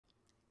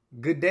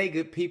Good day,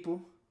 good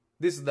people.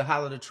 This is the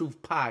Holla the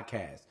Truth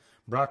podcast,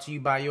 brought to you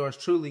by yours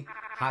truly,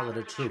 Holla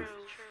the Truth.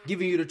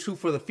 Giving you the truth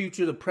for the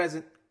future, the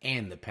present,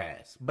 and the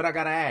past. But I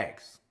gotta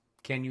ask,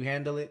 can you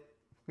handle it?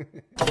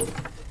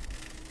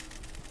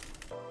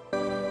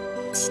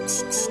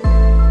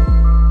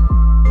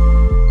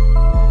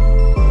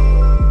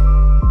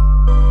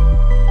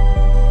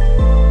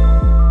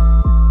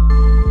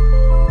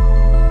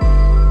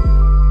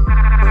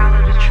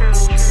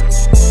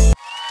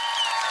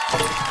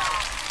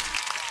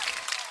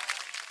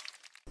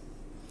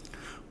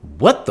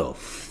 What the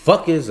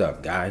fuck is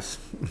up, guys?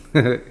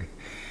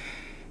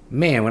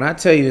 Man, when I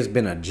tell you it's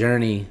been a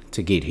journey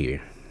to get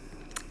here,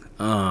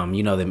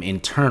 them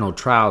internal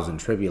trials and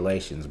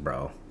tribulations,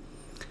 bro.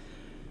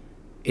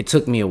 It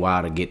took me a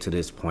while to get to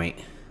this point.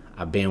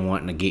 I've been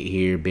wanting to get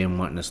here, been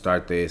wanting to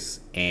start this,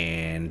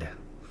 and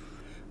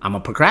I'm a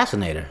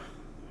procrastinator.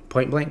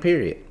 Point blank,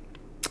 period.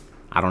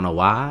 I don't know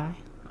why.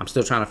 I'm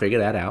still trying to figure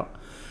that out.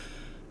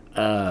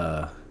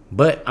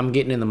 But I'm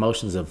getting in the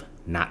motions of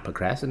not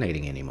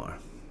procrastinating anymore.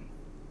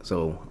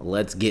 So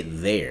let's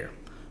get there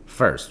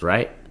first,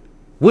 right?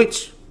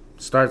 Which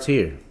starts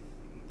here.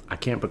 I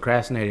can't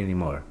procrastinate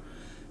anymore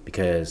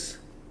because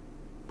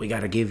we got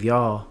to give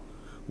y'all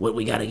what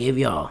we got to give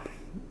y'all.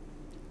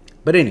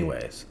 But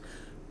anyways,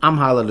 I'm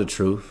Holla the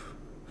Truth.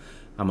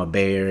 I'm a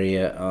Bay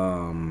Area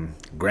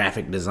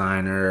graphic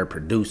designer,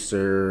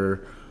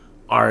 producer,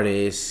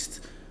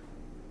 artist.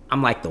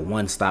 I'm like the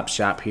one-stop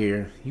shop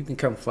here. You can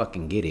come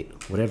fucking get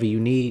it. Whatever you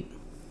need,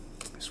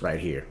 it's right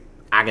here.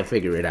 I can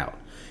figure it out.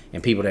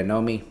 And people that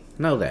know me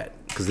know that,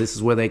 because this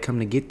is where they come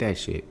to get that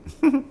shit.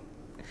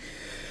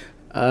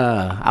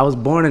 I was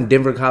born in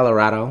Denver,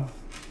 Colorado.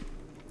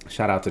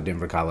 Shout out to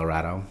Denver,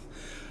 Colorado.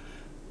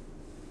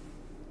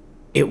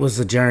 It was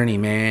a journey,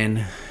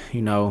 man.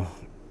 You know,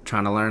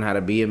 trying to learn how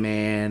to be a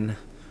man,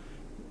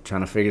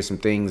 trying to figure some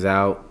things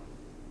out.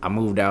 I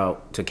moved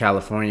out to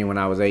California when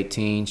I was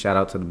 18. Shout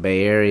out to the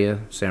Bay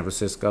Area, San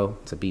Francisco,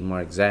 to be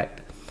more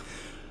exact.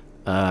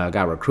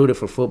 Got recruited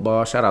for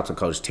football. Shout out to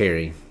Coach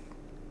Terry.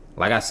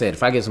 Like I said,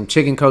 if I get some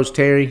chicken, Coach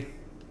Terry,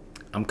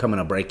 I'm coming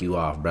to break you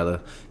off, brother.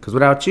 Because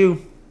without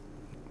you,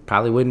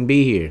 probably wouldn't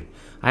be here.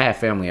 I had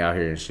family out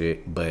here and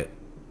shit, but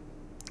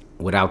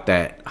without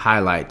that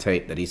highlight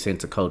tape that he sent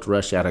to Coach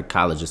Rush out of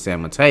College of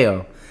San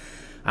Mateo,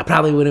 I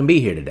probably wouldn't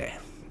be here today.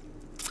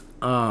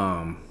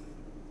 I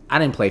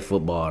didn't play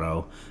football,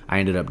 though. I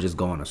ended up just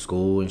going to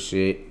school and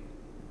shit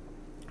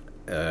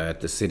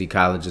at the City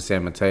College of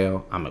San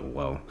Mateo.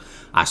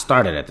 I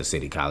started at the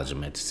City College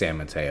of San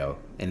Mateo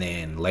and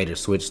then later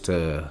switched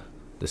to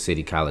the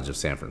City College of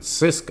San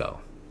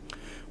Francisco,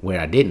 where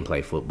I didn't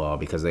play football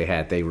because they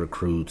had their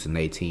recruits and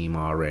their team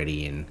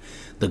already, and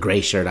the gray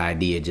shirt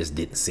idea just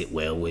didn't sit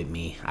well with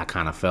me. I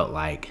kind of felt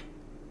like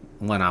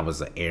when I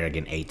was an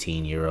arrogant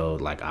 18-year-old,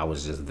 like I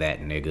was just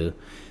that nigga.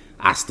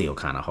 I still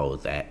kind of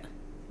hold that.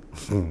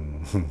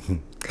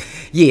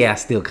 Yeah, I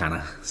still kind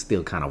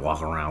of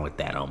walk around with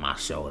that on my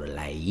shoulder,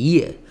 like,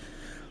 yeah.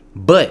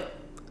 But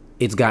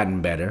it's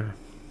gotten better,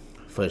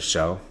 for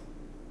sure.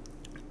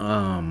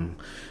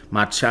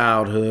 My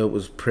childhood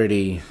was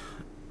pretty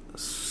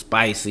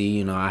spicy.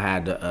 You know, I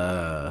had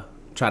to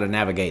try to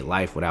navigate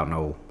life without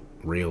no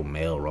real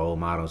male role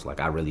models. Like,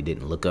 I really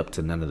didn't look up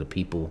to none of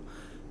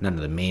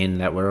the men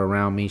that were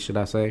around me, should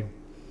I say.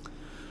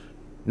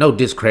 No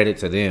discredit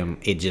to them.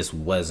 It just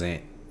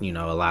wasn't,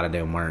 a lot of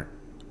them weren't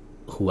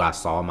who I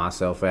saw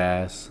myself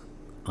as.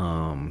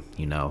 I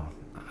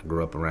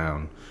grew up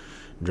around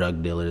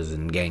drug dealers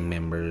and gang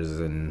members,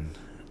 and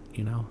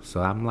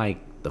so I'm like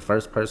the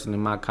first person in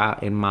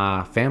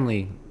my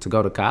family to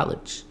go to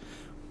college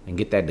and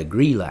get that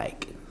degree.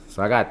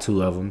 So I got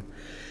 2 of them.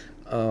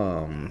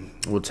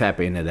 We'll tap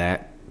into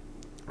that.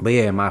 But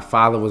yeah, my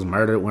father was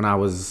murdered when I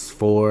was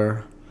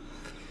 4.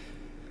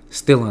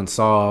 Still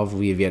unsolved.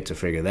 We have yet to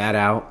figure that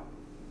out.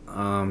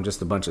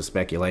 Just a bunch of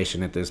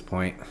speculation at this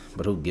point,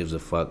 but who gives a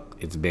fuck?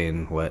 It's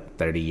been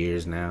 30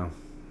 years now.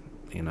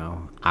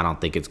 I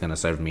don't think it's gonna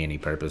serve me any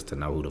purpose to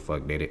know who the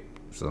fuck did it.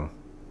 So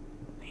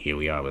here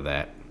we are with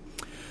that.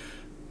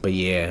 But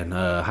yeah, in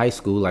high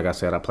school, like I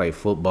said, I played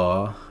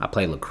football. I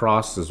played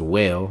lacrosse as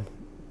well.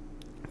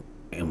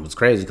 And it was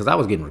crazy because I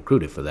was getting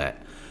recruited for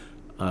that.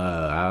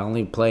 I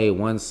only played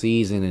 1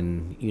 season,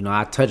 and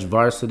I touched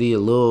varsity a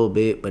little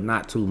bit, but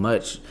not too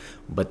much.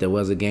 But there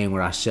was a game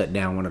where I shut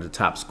down one of the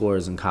top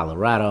scorers in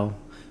Colorado.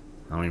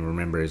 I don't even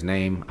remember his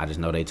name. I just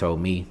know they told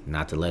me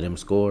not to let him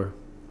score.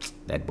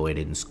 That boy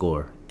didn't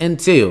score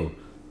until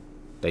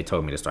they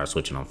told me to start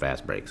switching on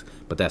fast breaks.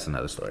 But that's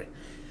another story.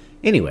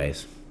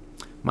 Anyways,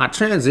 my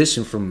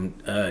transition from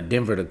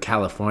Denver to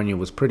California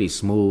was pretty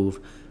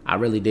smooth. I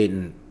really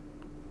didn't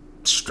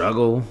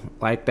struggle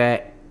like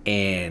that.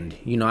 And,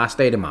 I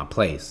stayed in my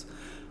place.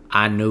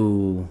 I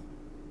knew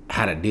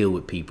how to deal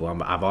with people.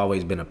 I've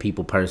always been a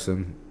people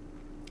person.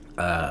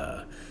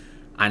 I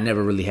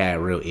never really had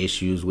real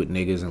issues with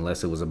niggas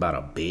unless it was about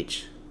a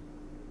bitch.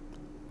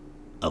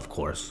 Of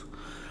course.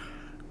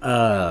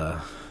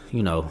 A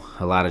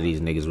lot of these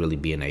niggas really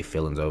be in their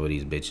feelings over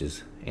these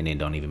bitches and then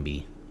don't even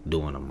be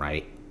doing them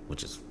right,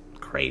 which is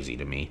crazy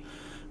to me.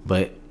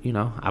 But, you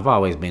know, I've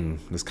always been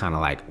this kind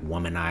of like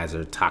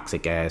womanizer,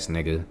 toxic ass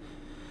nigga,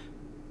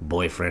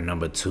 boyfriend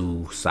number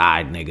 2,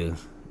 side nigga.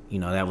 You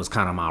know, that was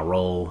kind of my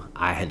role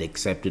I had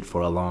accepted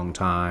for a long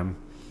time.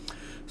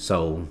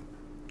 So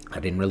I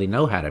didn't really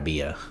know how to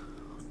be a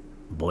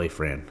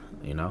boyfriend,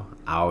 you know.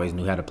 I always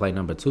knew how to play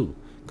number 2,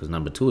 because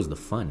number 2 is the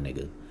fun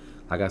nigga.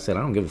 Like I said,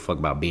 I don't give a fuck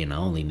about being the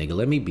only nigga.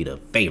 Let me be the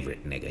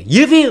favorite nigga.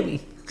 You feel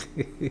me?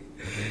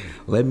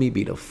 Let me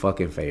be the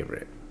fucking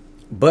favorite.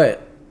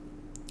 But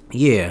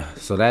yeah,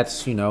 so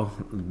that's, you know,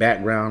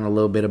 background a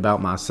little bit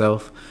about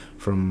myself.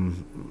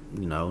 From,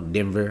 you know,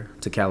 Denver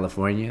to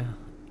California.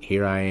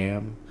 Here I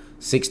am,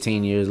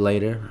 16 years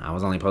later. I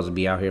was only supposed to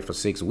be out here for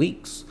 6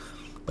 weeks,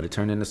 but it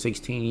turned into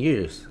 16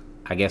 years.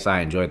 I guess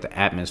I enjoyed the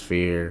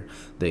atmosphere,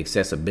 the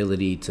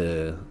accessibility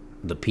to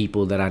the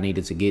people that I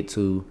needed to get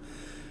to.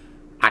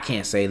 I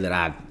can't say that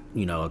I,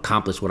 you know,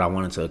 accomplished what I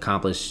wanted to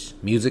accomplish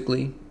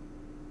musically.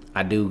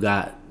 I do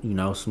got, you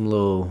know, some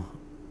little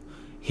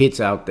hits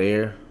out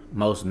there.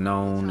 Most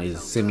known is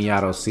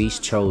Semiato Cease,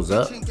 Chose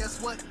Up.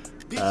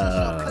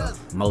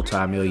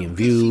 Multi-million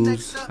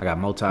views. I got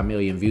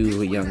multi-million views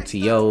with Young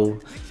T.O.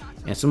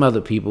 and some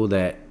other people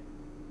that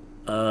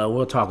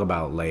we'll talk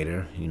about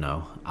later. You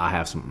know, I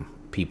have some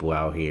people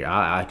out here.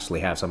 I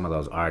actually have some of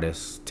those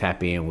artists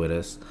tap in with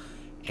us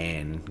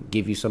and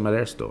give you some of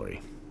their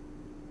story.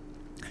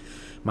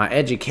 My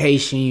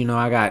education, you know,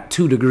 I got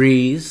 2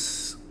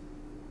 degrees.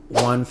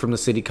 One from the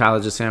City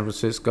College of San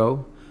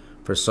Francisco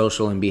for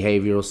social and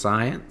behavioral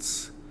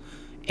science,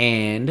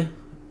 and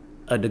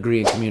a degree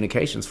in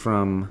communications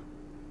from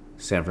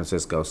San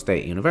Francisco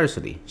State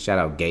University. Shout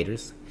out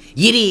Gators.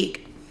 You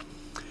dig?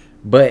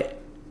 But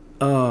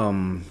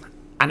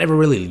I never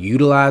really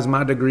utilized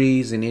my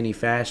degrees in any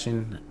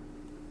fashion,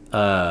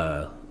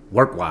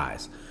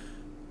 work-wise.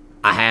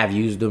 I have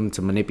used them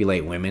to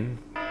manipulate women.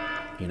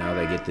 You know,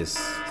 they get this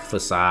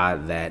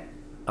facade that,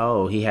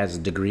 oh, he has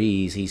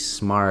degrees, he's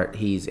smart,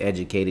 he's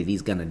educated,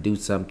 he's gonna do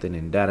something,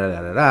 and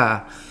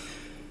da-da-da-da-da.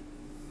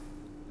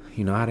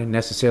 You know, I didn't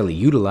necessarily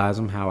utilize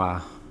them how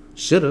I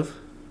should have,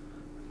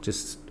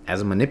 just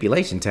as a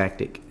manipulation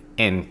tactic.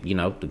 And, you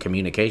know, the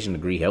communication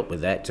degree helped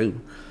with that, too.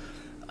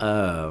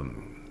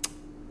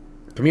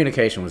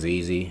 Communication was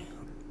easy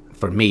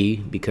for me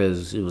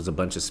because it was a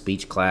bunch of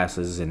speech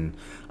classes and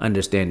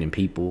understanding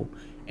people.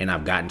 And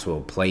I've gotten to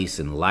a place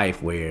in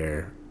life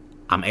where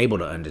I'm able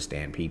to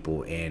understand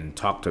people and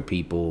talk to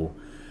people.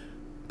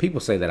 People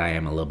say that I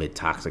am a little bit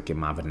toxic in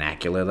my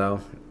vernacular,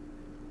 though.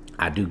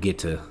 I do get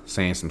to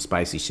saying some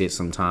spicy shit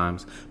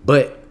sometimes.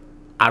 But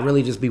I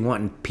really just be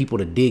wanting people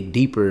to dig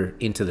deeper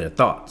into their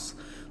thoughts.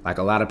 Like,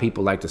 a lot of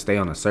people like to stay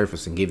on the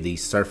surface and give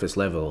these surface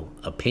level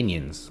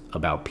opinions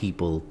about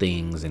people,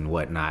 things, and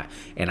whatnot.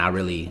 And I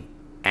really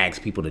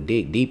ask people to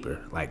dig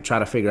deeper. Like, try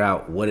to figure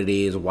out what it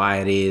is, why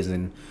it is,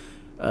 and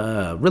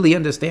really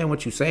understand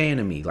what you're saying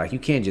to me. Like, you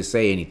can't just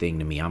say anything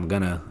to me. I'm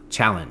gonna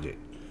challenge it.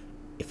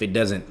 If it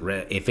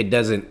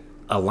doesn't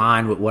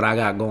align with what I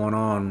got going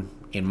on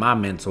in my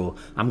mental,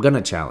 I'm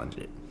gonna challenge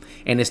it.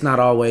 And it's not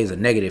always a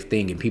negative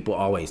thing, and people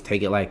always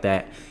take it like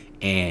that.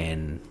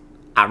 And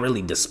I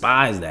really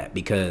despise that,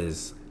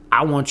 because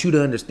I want you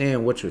to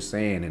understand what you're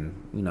saying and,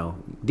 you know,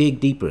 dig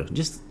deeper,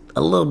 just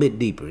a little bit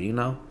deeper. You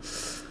know,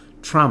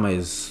 trauma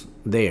is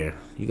there.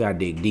 You gotta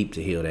dig deep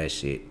to heal that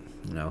shit.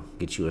 You know,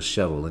 get you a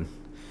shovel and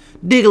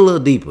dig a little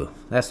deeper.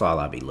 That's all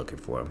I be looking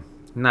for.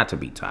 Not to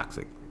be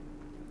toxic.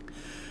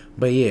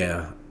 But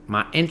yeah,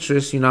 my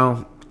interests, you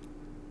know,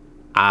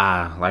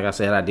 like I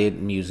said, I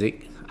did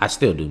music. I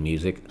still do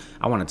music.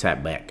 I want to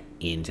tap back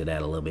into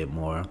that a little bit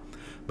more.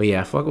 But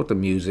yeah, I fuck with the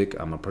music.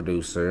 I'm a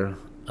producer,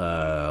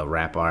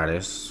 rap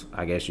artist,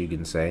 I guess you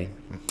can say.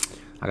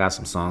 I got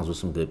some songs with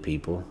some good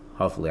people.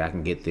 Hopefully I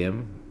can get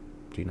them,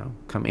 you know,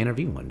 come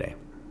interview one day.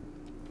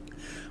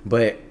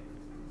 But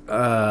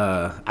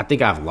I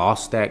think I've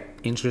lost that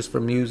interest for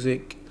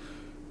music,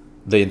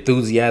 the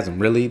enthusiasm,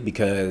 really,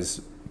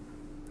 because,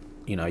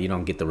 you know, you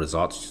don't get the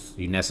results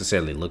you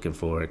necessarily looking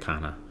for. It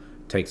kind of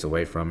takes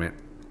away from it.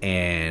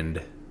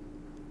 And,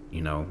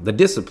 you know, the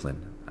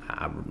discipline.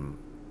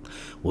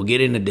 We'll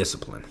get into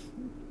discipline.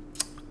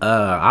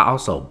 I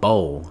also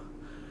bowl.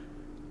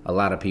 A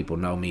lot of people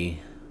know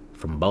me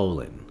from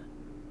bowling.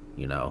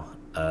 You know,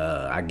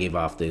 I give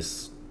off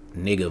this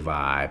nigga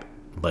vibe,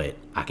 but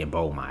I can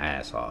bowl my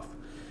ass off.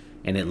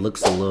 And it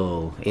looks a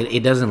little,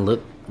 it doesn't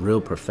look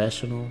real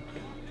professional,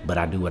 but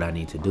I do what I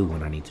need to do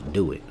when I need to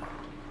do it.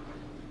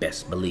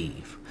 Best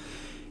believe.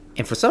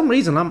 And for some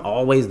reason, I'm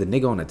always the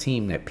nigga on the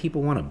team that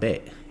people want to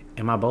bet.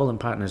 And my bowling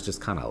partners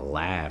just kind of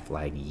laugh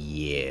like,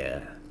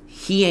 yeah,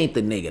 he ain't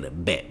the nigga to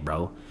bet,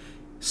 bro.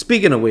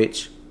 Speaking of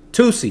which,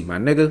 Tusi, my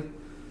nigga,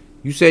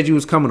 you said you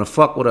was coming to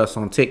fuck with us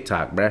on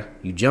TikTok, bruh.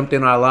 You jumped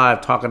in our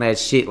live talking that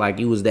shit like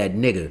you was that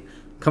nigga.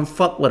 Come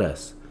fuck with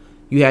us.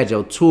 You had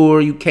your tour,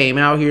 you came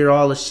out here,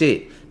 all the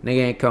shit.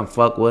 Nigga ain't come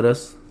fuck with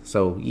us.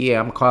 So, yeah,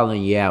 I'm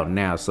calling you out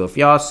now. So, if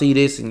y'all see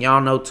this and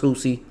y'all know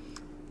Tusi,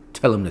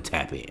 tell him to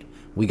tap in.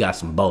 We got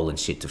some bowling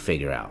shit to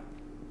figure out.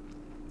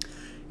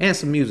 And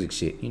some music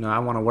shit. You know, I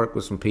want to work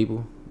with some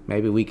people.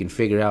 maybe we can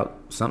figure out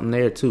something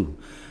there too.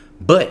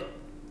 But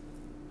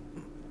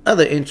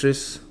other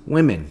interests,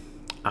 women.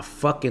 I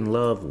fucking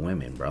love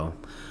women, bro.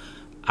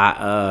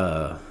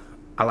 I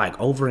like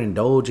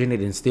overindulge in it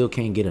and still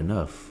can't get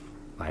enough.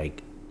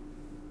 Like,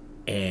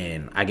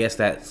 and I guess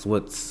that's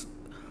what's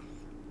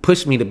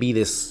pushed me to be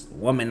this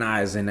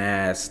womanizing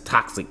ass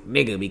toxic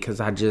nigga, because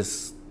I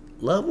just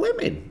love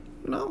women,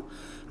 you know?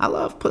 I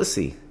love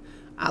pussy.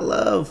 I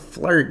love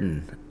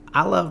flirting.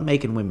 I love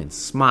making women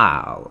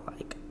smile.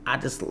 Like, I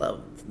just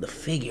love the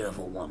figure of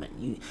a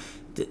woman.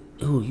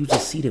 You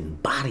just see them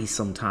bodies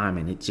sometime,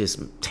 and it just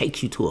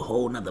takes you to a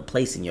whole nother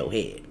place in your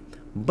head.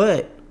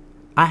 But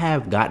I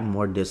have gotten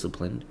more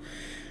disciplined.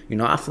 You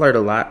know, I flirt a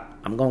lot.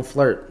 I'm gonna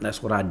flirt.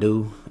 That's what I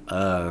do.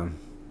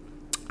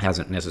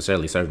 Hasn't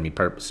necessarily served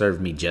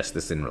me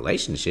justice in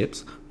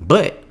relationships,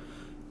 but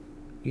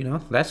you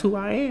know, that's who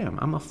I am.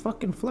 I'm a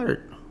fucking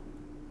flirt.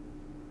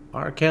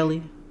 R.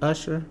 Kelly,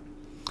 Usher.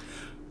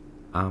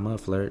 I'm a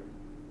flirt.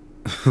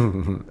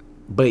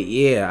 But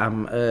yeah,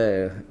 I'm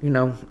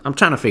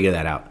trying to figure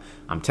that out.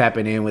 I'm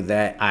tapping in with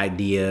that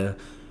idea.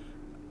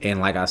 And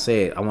like I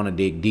said, I want to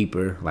dig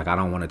deeper. Like, I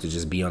don't want it to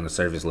just be on the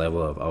surface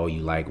level of, oh,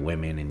 you like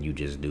women and you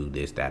just do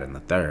this, that, and the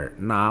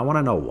third. Nah, I want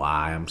to know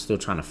why. I'm still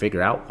trying to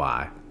figure out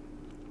why.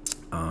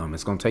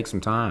 It's going to take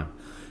some time.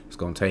 It's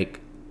going to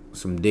take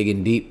some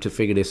digging deep to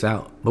figure this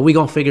out. But we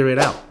going to figure it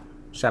out.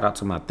 Shout out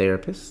to my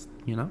therapist,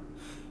 you know.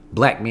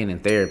 Black men in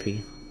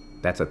therapy.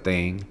 That's a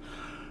thing.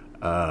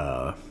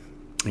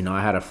 You know,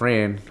 I had a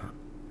friend.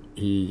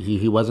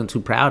 He wasn't too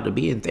proud to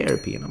be in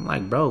therapy. And I'm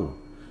like, bro,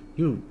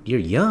 you're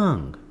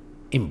young.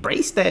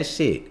 Embrace that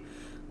shit.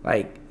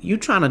 Like, you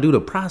trying to do the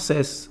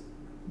process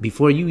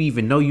before you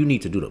even know you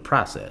need to do the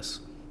process.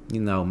 You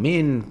know,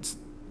 men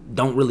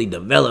don't really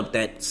develop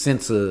that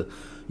sense of,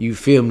 you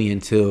feel me,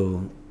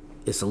 until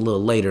it's a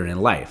little later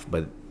in life.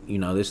 But, you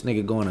know, this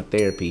nigga going to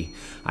therapy,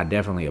 I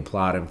definitely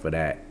applaud him for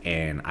that.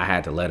 And I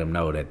had to let him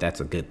know that that's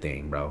a good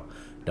thing, bro.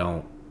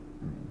 Don't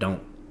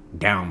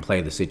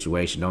downplay the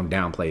situation. Don't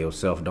downplay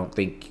yourself. Don't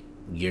think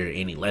you're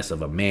any less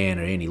of a man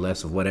or any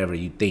less of whatever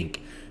you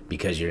think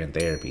because you're in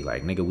therapy.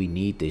 Like, nigga, we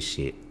need this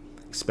shit,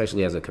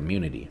 especially as a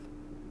community.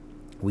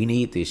 We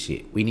need this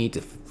shit. We need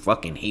to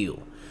fucking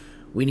heal.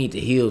 We need to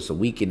heal so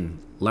we can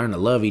learn to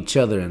love each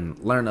other and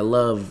learn to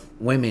love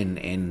women.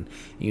 And,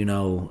 you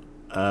know,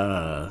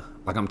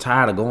 like, I'm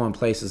tired of going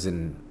places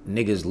and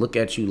niggas look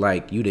at you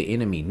like you the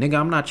enemy. Nigga,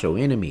 I'm not your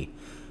enemy.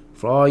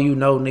 For all you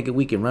know, nigga,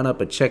 we can run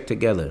up a check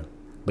together.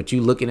 But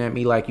you looking at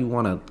me like you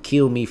want to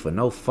kill me for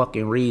no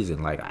fucking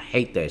reason. Like, I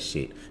hate that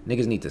shit.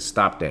 Niggas need to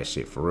stop that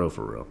shit, for real,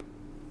 for real.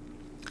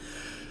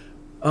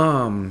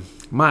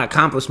 My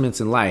accomplishments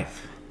in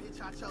life.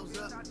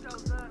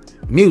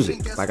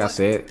 Music, like I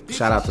said.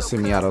 Shout out to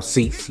Semiauto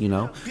Seats, you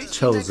know.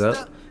 Chose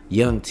Up.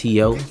 Young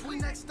T.O.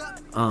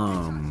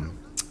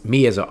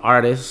 Me as an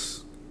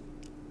artist,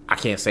 I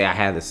can't say I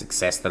had the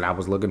success that I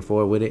was looking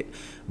for with it.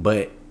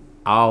 But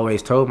I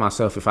always told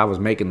myself if I was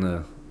making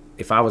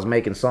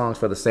songs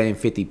for the same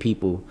 50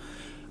 people,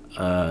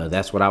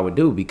 that's what I would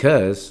do,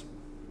 because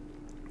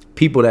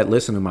people that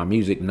listen to my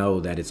music know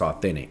that it's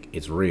authentic,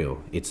 it's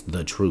real, it's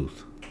the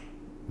truth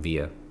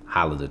via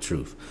Holla the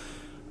Truth.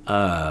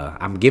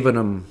 I'm giving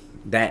them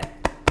that,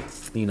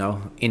 you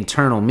know,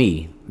 internal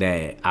me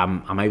that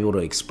I'm able to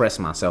express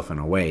myself in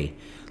a way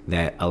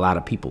that a lot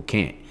of people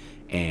can't.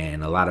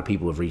 And a lot of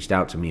people have reached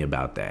out to me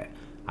about that.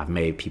 I've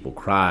made people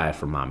cry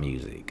for my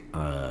music.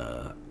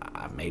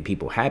 I've made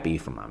people happy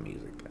for my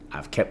music.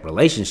 I've kept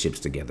relationships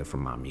together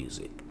from my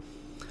music.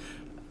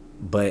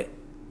 But,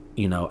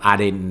 you know, I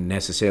didn't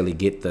necessarily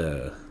get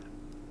the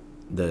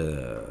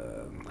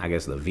I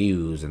guess the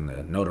views and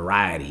the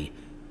notoriety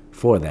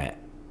for that,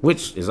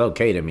 which is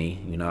okay to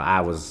me. You know,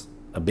 I was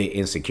a bit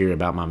insecure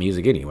about my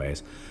music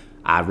anyways.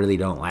 I really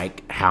don't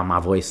like how my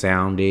voice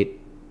sounded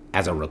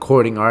as a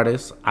recording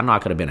artist. I know I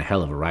could have been a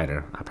hell of a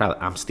writer.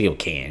 I'm still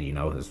can, you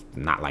know, it's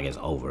not like it's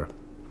over.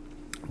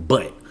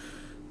 But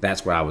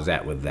that's where I was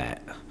at with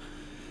that.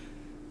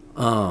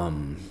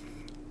 I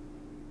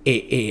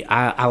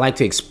like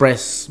to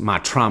express my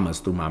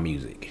traumas through my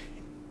music,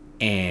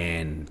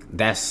 and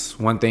that's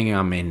one thing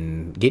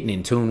I'm getting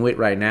in tune with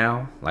right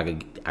now.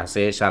 Like I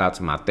said, shout out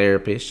to my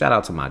therapist, shout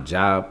out to my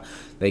job.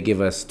 They give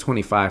us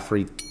 25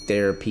 free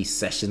therapy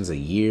sessions a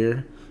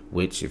year,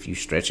 which if you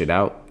stretch it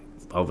out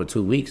over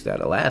 2 weeks,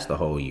 that'll last the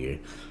whole year.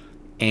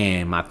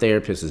 And my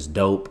therapist is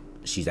dope.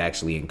 She's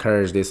actually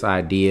encouraged this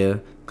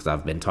idea because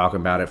I've been talking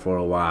about it for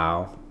a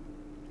while.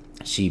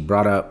 She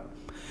brought up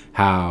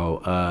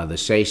how the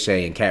Shay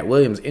Shay and Cat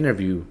Williams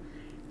interview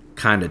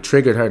kind of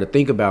triggered her to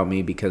think about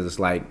me, because it's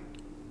like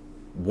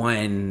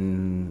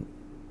one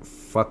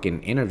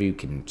fucking interview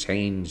can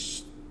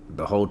change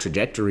the whole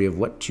trajectory of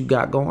what you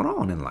got going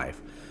on in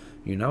life.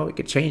 You know, it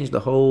could change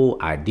the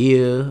whole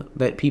idea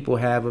that people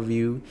have of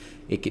you.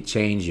 It could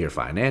change your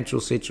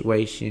financial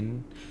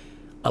situation.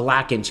 A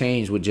lot can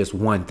change with just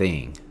one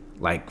thing.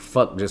 Like,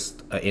 fuck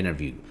just an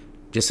interview.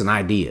 Just an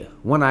idea.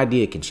 One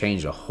idea can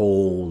change a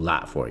whole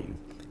lot for you.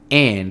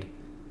 And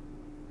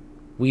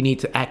we need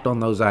to act on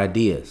those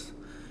ideas.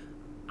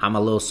 I'm a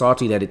little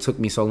salty that it took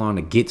me so long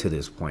to get to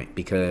this point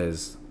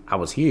because I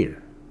was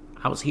here.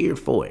 I was here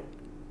for it.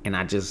 And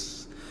I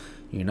just,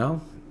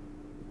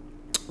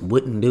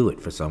 wouldn't do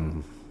it for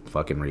some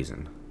fucking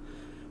reason.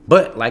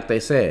 But like they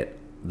said,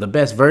 the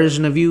best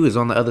version of you is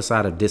on the other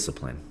side of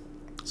discipline.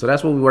 So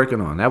that's what we're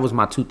working on. That was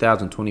my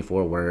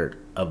 2024 word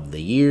of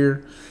the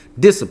year.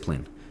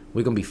 Discipline.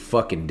 We're going to be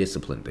fucking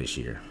disciplined this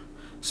year.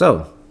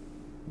 So,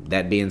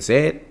 that being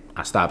said,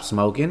 I stopped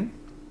smoking.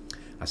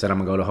 I said I'm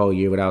going to go the whole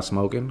year without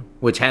smoking,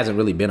 which hasn't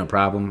really been a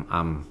problem.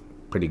 I'm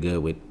pretty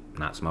good with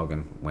not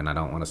smoking when I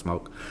don't want to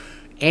smoke.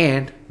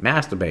 And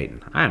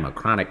masturbating. I am a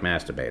chronic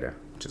masturbator,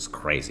 which is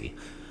crazy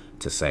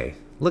to say.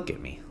 Look at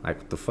me. Like,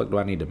 what the fuck do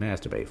I need to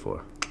masturbate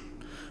for?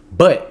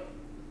 But,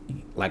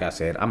 like I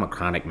said, I'm a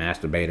chronic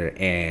masturbator,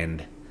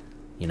 and,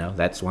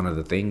 that's one of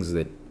the things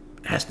that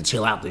has to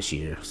chill out this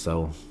year.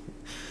 So,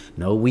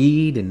 no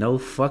weed and no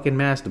fucking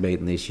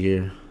masturbating this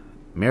year.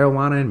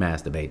 Marijuana and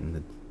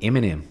masturbating.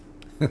 Eminem.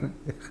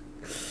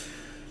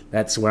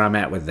 That's where I'm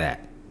at with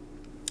that.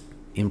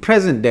 In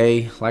present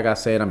day, like I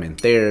said, I'm in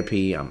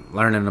therapy. I'm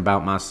learning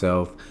about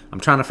myself. I'm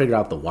trying to figure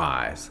out the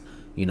whys.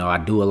 I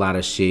do a lot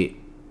of shit.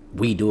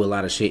 We do a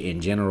lot of shit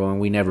in general, and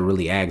we never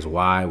really ask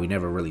why. We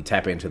never really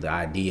tap into the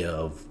idea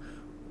of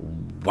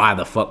why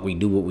the fuck we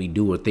do what we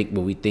do or think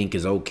what we think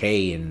is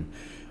okay, and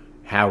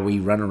how we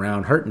run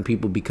around hurting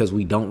people because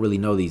we don't really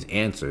know these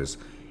answers.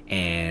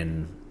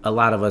 And a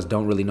lot of us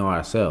don't really know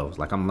ourselves.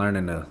 Like, I'm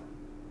learning to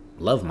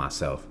love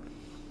myself.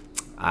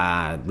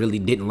 I really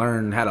didn't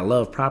learn how to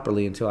love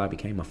properly until I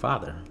became a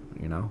father,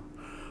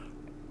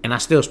 And I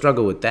still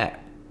struggle with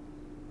that.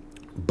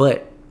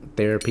 But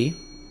therapy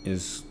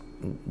is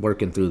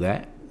working through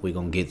that. We're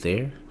going to get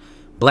there.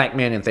 Black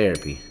man in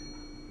therapy.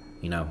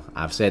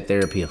 I've said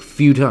therapy a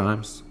few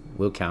times.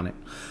 We'll count it.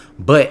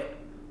 But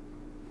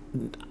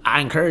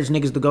I encourage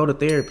niggas to go to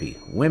therapy.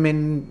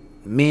 Women,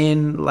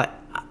 men,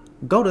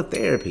 go to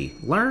therapy.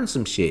 Learn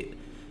some shit.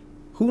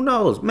 Who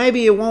knows?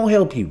 Maybe it won't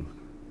help you.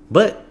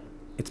 But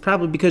it's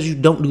probably because you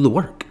don't do the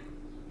work.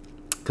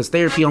 Because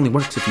therapy only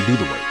works if you do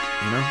the work,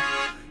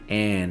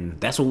 And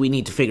that's what we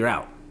need to figure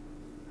out.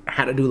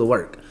 How to do the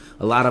work.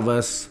 A lot of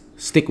us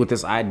stick with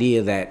this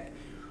idea that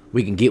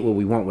we can get what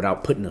we want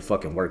without putting the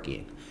fucking work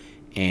in.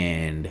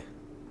 And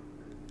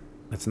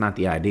that's not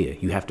the idea.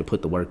 You have to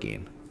put the work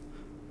in.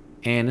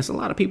 And there's a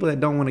lot of people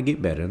that don't want to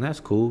get better. And that's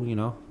cool,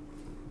 You're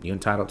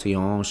entitled to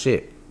your own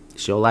shit.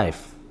 It's your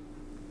life.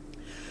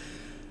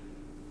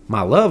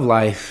 My love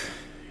life,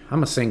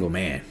 I'm a single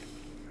man.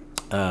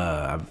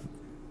 I've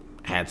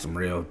had some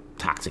real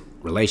toxic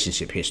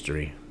relationship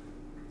history.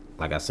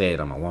 Like I said,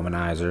 I'm a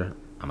womanizer.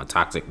 I'm a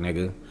toxic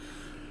nigga.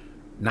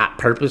 Not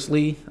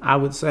purposely, I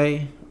would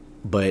say,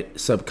 but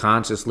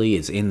subconsciously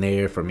it's in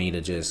there for me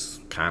to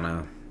just kind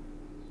of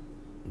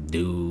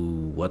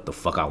do what the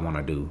fuck I want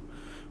to do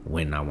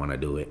when I want to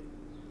do it.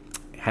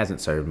 It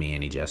hasn't served me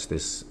any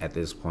justice at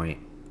this point.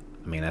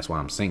 I mean, that's why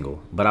I'm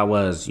single. But I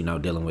was,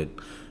 dealing with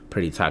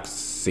pretty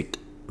toxic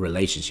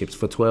relationships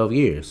for 12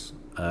 years.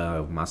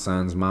 My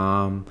son's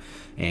mom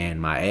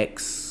and my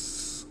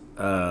ex.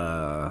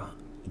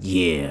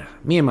 Yeah,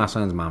 me and my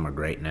son's mom are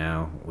great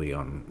now. We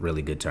on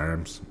really good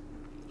terms.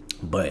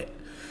 But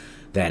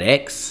that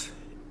ex,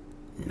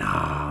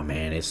 nah,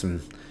 man, it's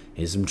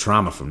some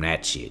trauma from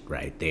that shit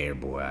right there,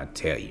 boy. I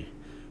tell you,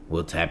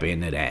 we'll tap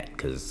into that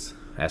because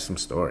that's some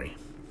story.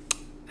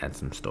 That's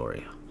some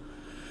story.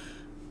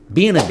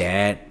 Being a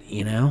dad,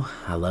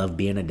 I love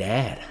being a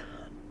dad.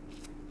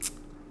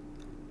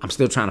 I'm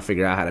still trying to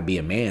figure out how to be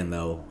a man,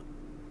 though,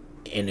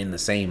 and in the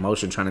same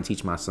motion, trying to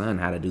teach my son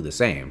how to do the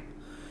same.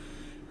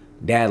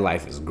 Dad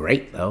life is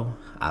great, though.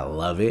 I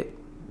love it.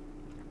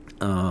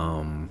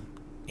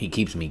 He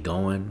keeps me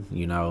going,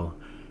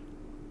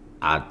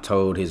 I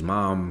told his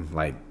mom,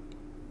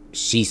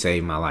 she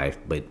saved my life,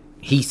 but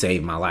he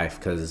saved my life,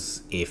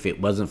 because if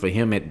it wasn't for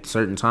him at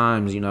certain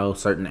times,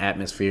 certain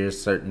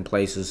atmospheres, certain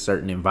places,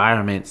 certain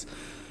environments,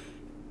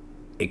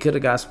 it could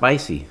have got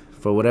spicy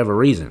for whatever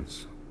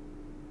reasons.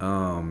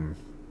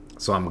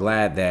 So I'm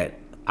glad that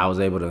I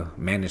was able to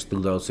manage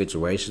through those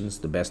situations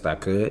the best I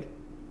could.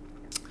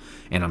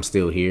 And I'm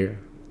still here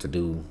to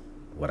do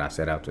what I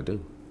set out to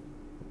do,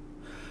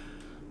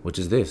 which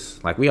is this.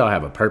 We all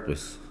have a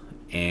purpose.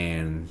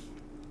 And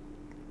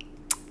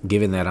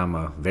given that I'm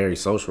a very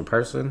social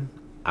person,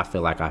 I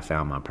feel like I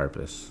found my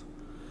purpose.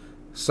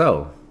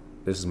 So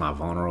this is my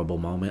vulnerable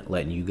moment,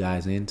 letting you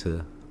guys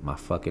into my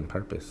fucking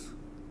purpose.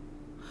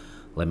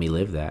 Let me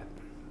live that.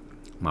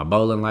 My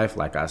bowling life,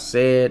 like I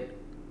said,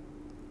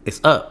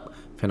 it's up.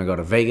 Finna go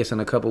to Vegas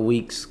in a couple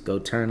weeks. Go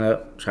turn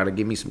up. Try to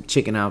get me some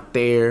chicken out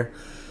there.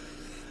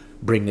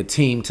 Bring the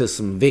team to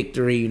some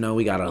victory.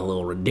 We got a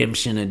little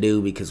redemption to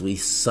do because we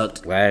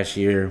sucked last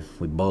year.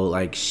 We bowled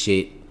like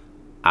shit.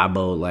 I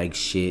bowled like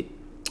shit.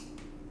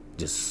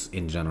 Just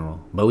in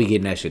general. But we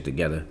getting that shit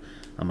together.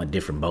 I'm a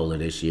different bowler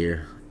this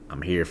year.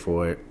 I'm here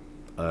for it.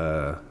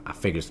 I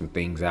figured some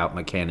things out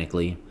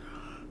mechanically.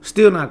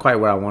 Still not quite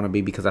where I want to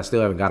be because I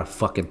still haven't got a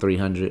fucking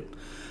 300.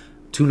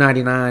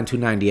 299,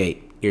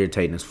 298.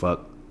 Irritating as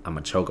fuck. I'm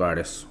a choke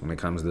artist when it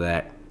comes to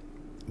that.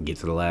 get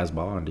to the last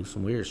ball and do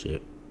some weird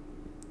shit.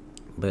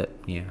 But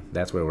yeah,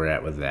 that's where we're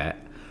at with that.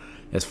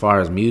 As far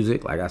as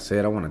music, like I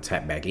said, I want to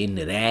tap back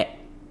into that.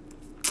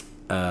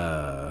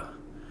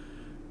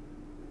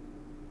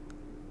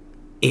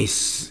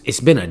 It's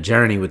been a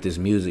journey with this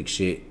music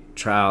shit,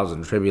 trials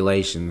and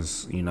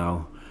tribulations,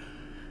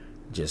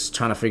 just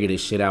trying to figure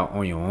this shit out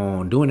on your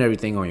own. Doing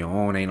everything on your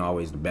own ain't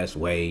always the best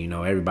way.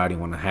 Everybody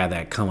want to have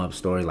that come up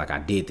story like I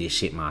did this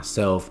shit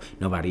myself.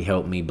 Nobody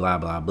helped me, blah,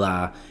 blah,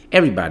 blah.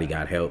 Everybody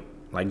got help.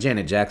 Like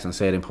Janet Jackson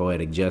said in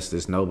Poetic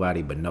Justice,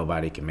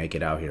 nobody can make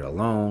it out here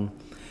alone.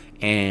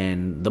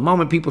 And the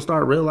moment people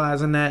start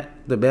realizing that,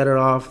 the better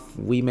off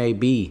we may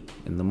be.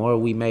 And the more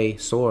we may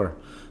soar,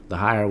 the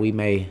higher we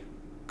may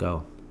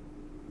go.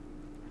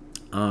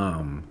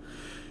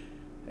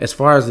 As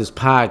far as this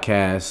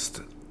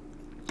podcast,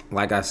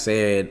 like I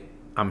said,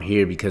 I'm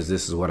here because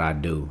this is what I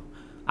do.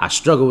 I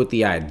struggle with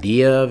the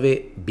idea of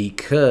it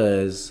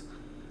because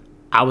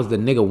I was the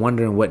nigga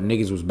wondering what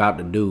niggas was about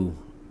to do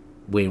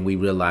when we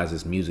realized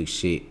this music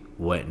shit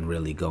wasn't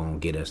really gonna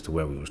get us to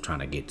where we was trying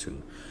to get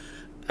to.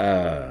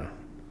 I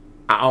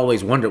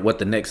always wondered what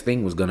the next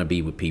thing was gonna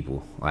be with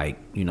people. Like,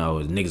 is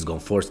niggas gonna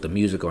force the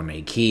music on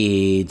their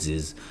kids?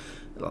 Is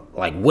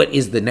like, what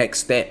is the next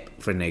step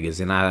for niggas?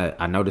 And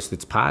I noticed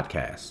it's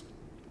podcasts.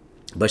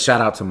 But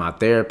shout out to my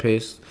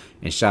therapist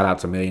and shout out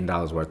to $1 Million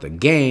Worth of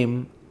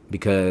Game,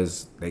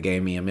 because they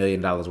gave me $1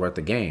 Million Worth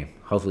of game.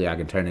 Hopefully I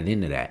can turn it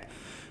into that.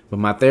 But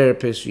my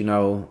therapist,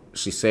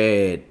 she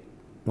said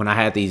when I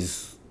had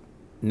these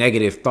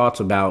negative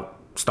thoughts about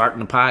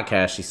starting a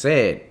podcast, she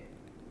said,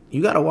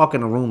 you got to walk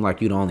in a room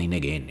like you the only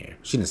nigga in there.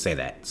 She didn't say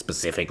that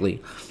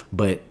specifically,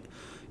 but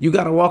you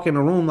got to walk in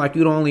a room like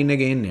you the only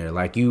nigga in there.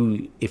 Like,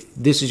 if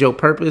this is your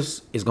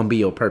purpose, it's going to be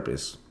your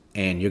purpose.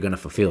 And you're going to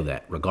fulfill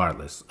that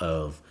regardless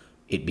of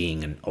it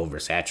being an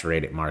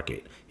oversaturated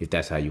market, if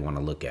that's how you want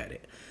to look at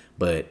it.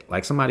 But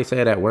like somebody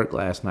said at work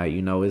last night,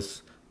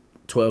 it's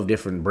 12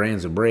 different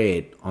brands of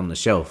bread on the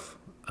shelf.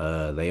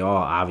 They all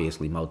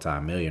obviously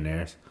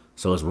multi-millionaires,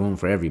 so it's room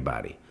for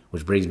everybody.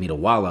 Which brings me to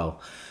Holla.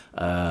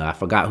 I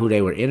forgot who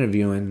they were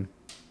interviewing,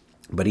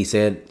 but he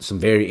said some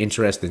very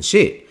interesting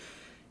shit.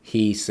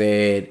 He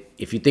said,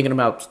 if you're thinking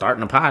about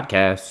starting a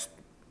podcast,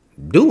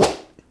 do it.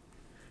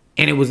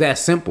 And it was that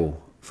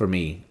simple for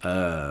me.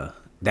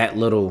 That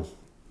little,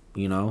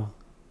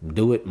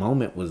 do it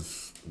moment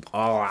was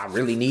all I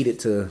really needed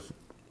to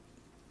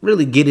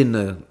really get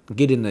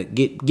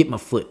my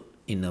foot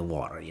in the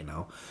water,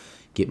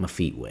 get my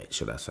feet wet,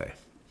 should I say.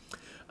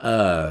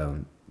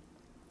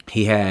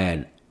 He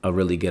had a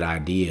really good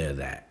idea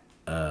that,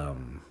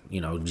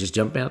 just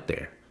jump out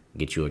there,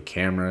 get you a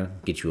camera,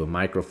 get you a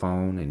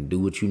microphone, and do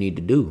what you need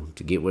to do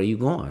to get where you're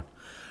going.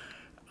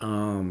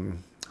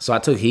 So I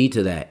took heed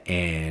to that,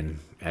 and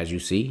as you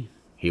see,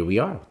 here we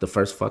are, the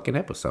first fucking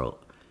episode.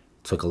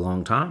 Took a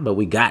long time, but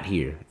we got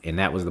here, and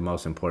that was the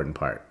most important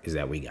part, is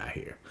that we got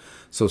here.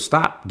 So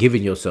stop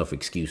giving yourself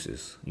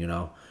excuses,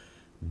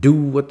 Do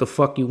what the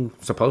fuck you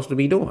supposed to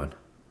be doing.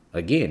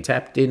 Again,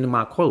 tapped into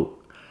my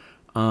quote.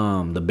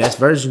 The best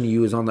version of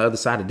you is on the other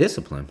side of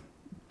discipline.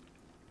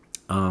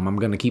 I'm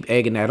gonna keep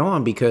egging that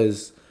on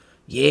because,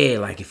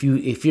 like if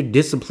you're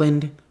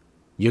disciplined,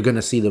 you're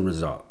gonna see the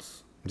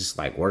results. Just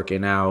like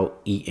working out,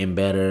 eating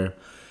better,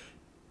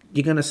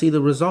 you're gonna see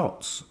the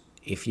results.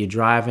 If you're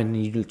driving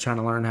and you're trying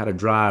to learn how to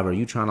drive, or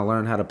you're trying to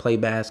learn how to play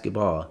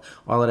basketball,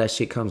 all of that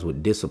shit comes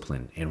with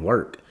discipline and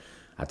work.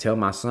 I tell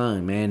my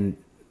son, man,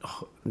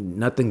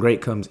 nothing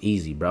great comes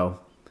easy, bro.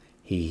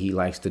 He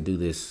likes to do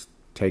this,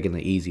 taking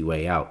the easy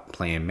way out,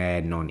 playing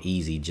Madden on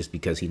easy just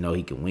because he know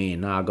he can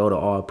win. Nah, go to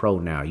all pro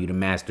now. You done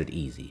mastered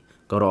easy.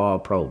 Go to all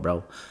pro,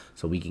 bro.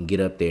 So we can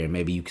get up there.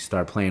 Maybe you can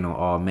start playing on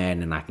all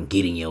Madden and I can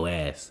get in your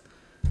ass.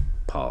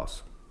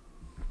 Pause.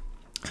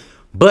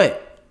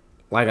 But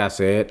like I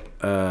said,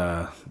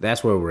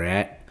 that's where we're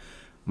at.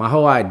 My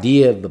whole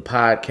idea of the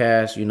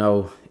podcast,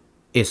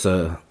 it's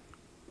a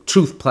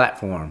truth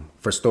platform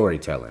for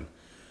storytelling.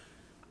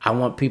 I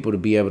want people to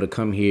be able to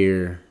come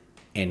here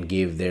and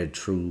give their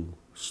true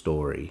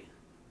story,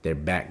 their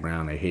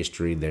background, their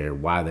history,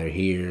 why they're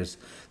here.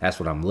 That's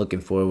what I'm looking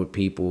for with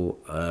people.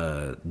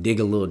 Dig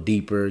a little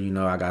deeper.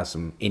 I got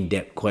some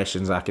in-depth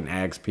questions I can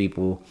ask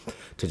people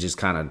to just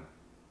kind of,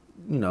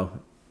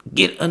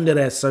 get under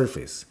that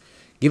surface.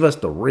 Give us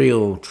the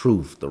real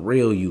truth, the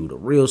real you, the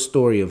real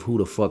story of who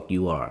the fuck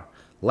you are.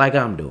 Like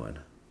I'm doing.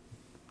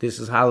 This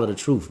is Holla the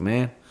Truth,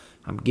 man.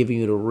 I'm giving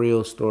you the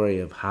real story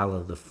of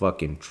Holla the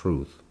fucking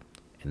Truth.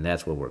 And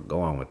that's where we're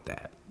going with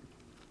that.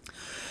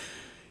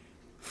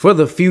 For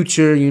the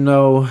future,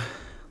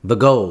 the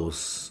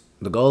goals.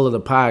 The goal of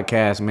the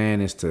podcast,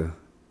 man, is to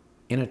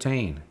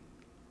entertain.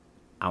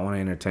 I want to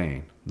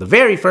entertain. The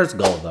very first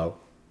goal, though,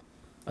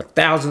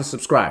 1,000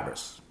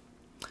 subscribers.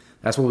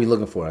 That's what we're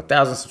looking for,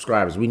 1,000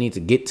 subscribers. We need to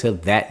get to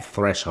that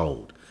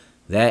threshold.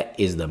 That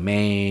is the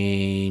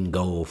main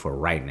goal for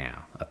right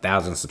now.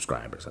 1,000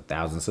 subscribers.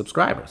 1,000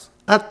 subscribers.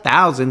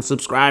 1,000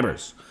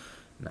 subscribers.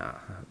 Nah,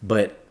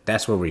 but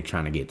that's where we're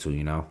trying to get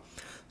to,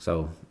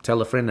 So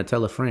tell a friend to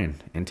tell a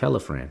friend and tell a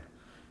friend.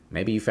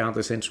 Maybe you found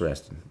this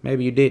interesting.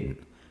 Maybe you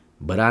didn't.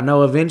 But I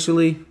know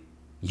eventually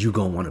you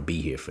gonna want to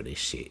be here for this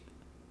shit.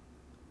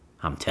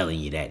 I'm telling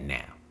you that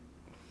now.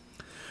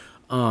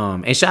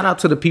 And shout out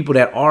to the people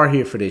that are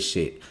here for this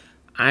shit.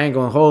 I ain't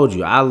gonna hold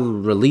you. I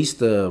released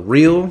the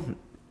reel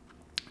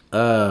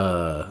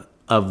of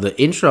the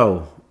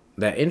intro,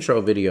 that intro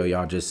video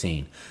y'all just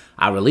seen.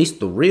 I released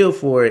the reel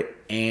for it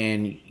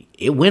and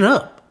it went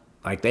up.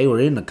 Like, they were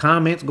in the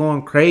comments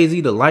going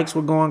crazy. The likes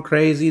were going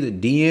crazy. The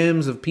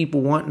DMs of people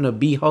wanting to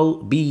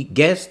be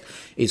guests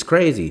is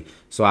crazy.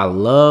 So I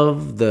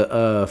love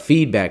the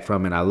feedback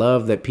from it. I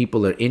love that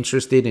people are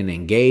interested and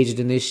engaged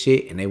in this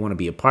shit and they want to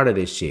be a part of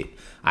this shit.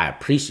 I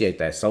appreciate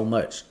that so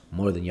much,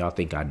 more than y'all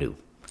think I do,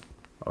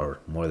 or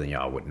more than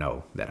y'all would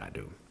know that I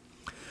do.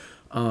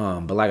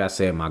 But like I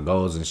said, my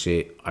goals and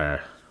shit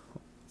are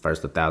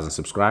first 1,000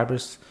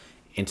 subscribers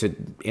and to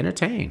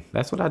entertain.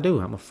 That's what I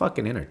do. I'm a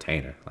fucking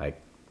entertainer.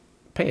 Like,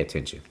 pay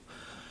attention.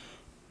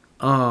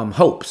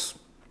 Hopes.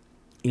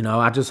 You know,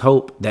 I just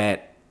hope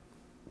that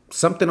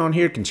something on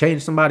here can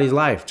change somebody's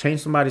life,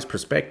 change somebody's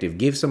perspective,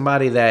 give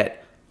somebody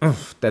that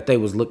that they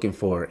was looking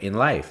for in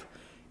life,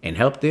 and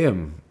help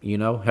them, you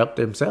know, help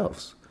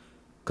themselves.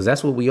 Because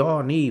that's what we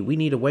all need. We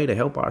need a way to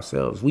help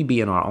ourselves. We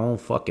be in our own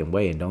fucking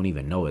way and don't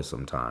even know it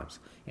sometimes.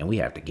 And we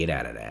have to get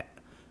out of that.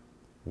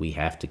 We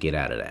have to get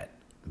out of that.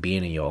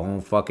 Being in your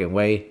own fucking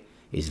way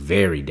is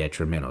very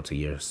detrimental to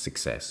your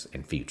success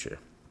and future.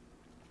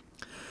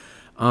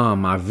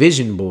 My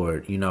vision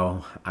board, you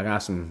know, I got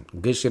some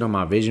good shit on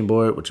my vision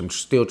board, which I'm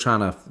still trying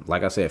to,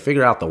 like I said,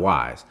 figure out the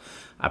whys.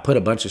 I put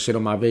a bunch of shit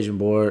on my vision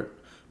board,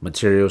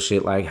 material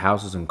shit like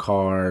houses and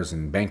cars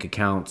and bank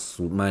accounts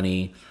with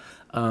money.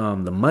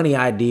 The money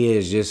idea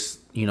is just,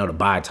 you know, to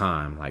buy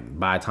time, like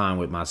buy time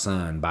with my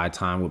son, buy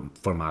time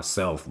for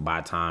myself,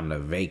 buy time to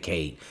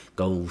vacate,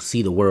 go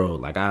see the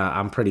world. Like,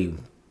 I'm pretty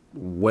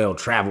well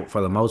traveled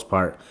for the most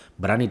part,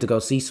 but I need to go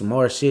see some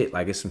more shit.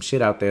 Like, it's some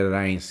shit out there that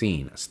I ain't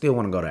seen. I still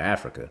want to go to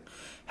Africa.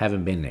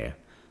 Haven't been there.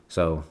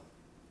 So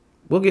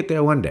we'll get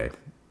there one day.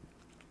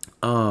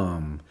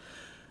 I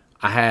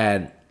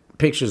had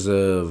pictures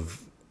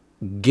of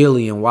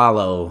Gilly and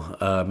Wallow,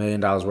 $1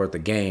 million worth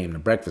of game, the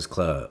Breakfast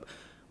Club.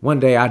 One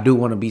day I do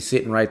want to be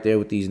sitting right there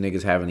with these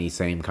niggas having these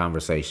same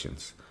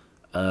conversations.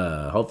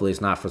 Hopefully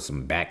it's not for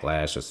some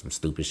backlash or some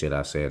stupid shit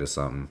I said or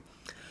something.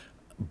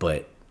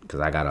 But because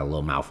I got a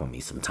little mouth on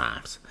me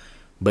sometimes.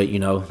 But, you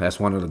know, that's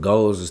one of the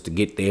goals, is to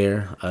get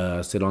there,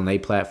 sit on their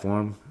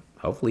platform.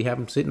 Hopefully have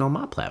them sitting on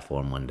my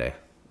platform one day.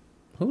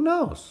 Who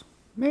knows?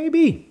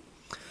 Maybe.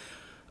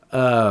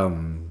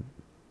 And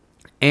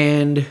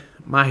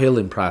my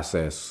healing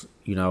process,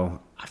 you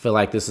know, I feel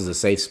like this is a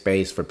safe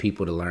space for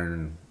people to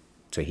learn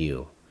to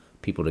heal,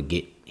 people to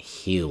get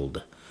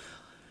healed.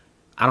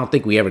 I don't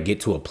think we ever get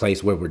to a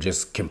place where we're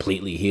just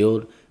completely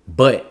healed,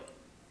 but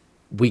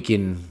we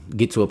can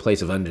get to a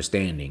place of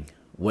understanding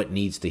what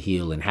needs to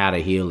heal and how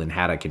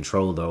to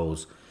control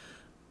those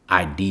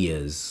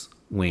ideas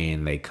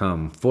when they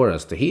come for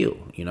us to heal.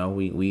 You know,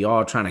 we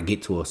all trying to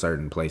get to a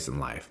certain place in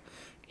life,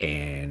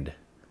 and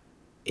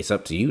it's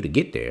up to you to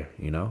get there.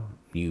 You know,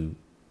 you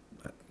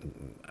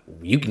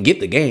can get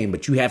the game,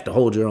 but you have to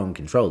hold your own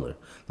controller.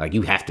 Like,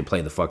 you have to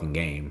play the fucking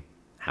game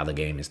how the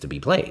game is to be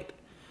played.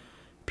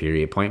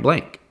 Period, point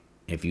blank.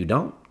 If you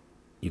don't,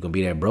 you're going to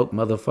be that broke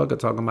motherfucker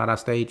talking about I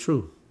stayed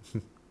true.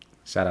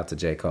 Shout out to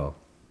J. Cole.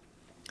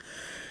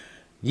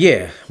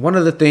 Yeah, one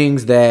of the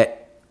things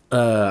that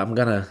I'm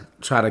going to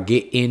try to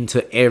get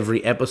into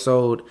every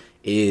episode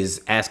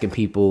is asking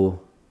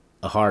people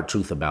a hard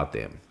truth about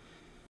them.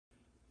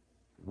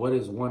 What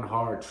is one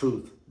hard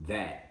truth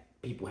that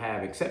people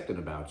have accepted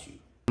about you?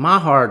 My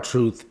hard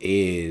truth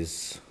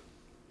is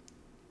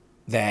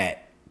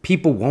that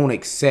people won't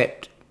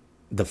accept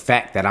the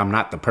fact that I'm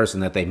not the person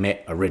that they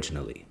met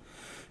originally.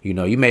 You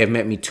know, you may have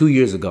met me 2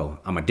 years ago.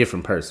 I'm a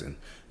different person.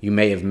 You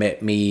may have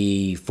met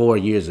me 4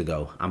 years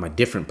ago. I'm a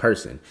different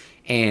person.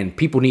 And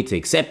people need to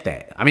accept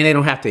that. I mean, they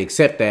don't have to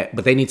accept that,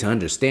 but they need to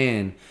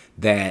understand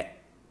that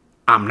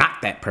I'm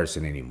not that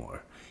person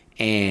anymore.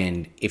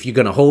 And if you're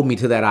going to hold me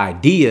to that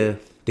idea,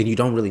 then you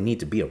don't really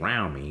need to be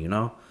around me, you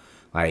know?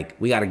 Like,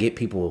 we got to get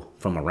people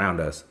from around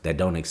us that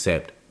don't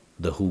accept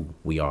the who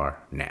we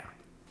are now.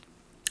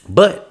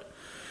 But,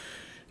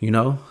 you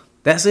know,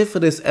 that's it for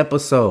this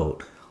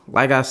episode.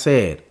 Like I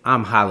said,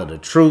 I'm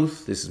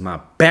HollaTheTruth. This is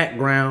my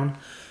background.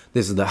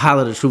 This is the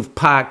HollaTheTruth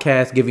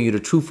podcast, giving you the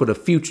truth for the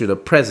future, the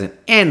present,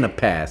 and the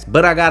past.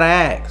 But I gotta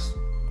ask,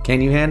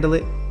 can you handle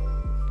it?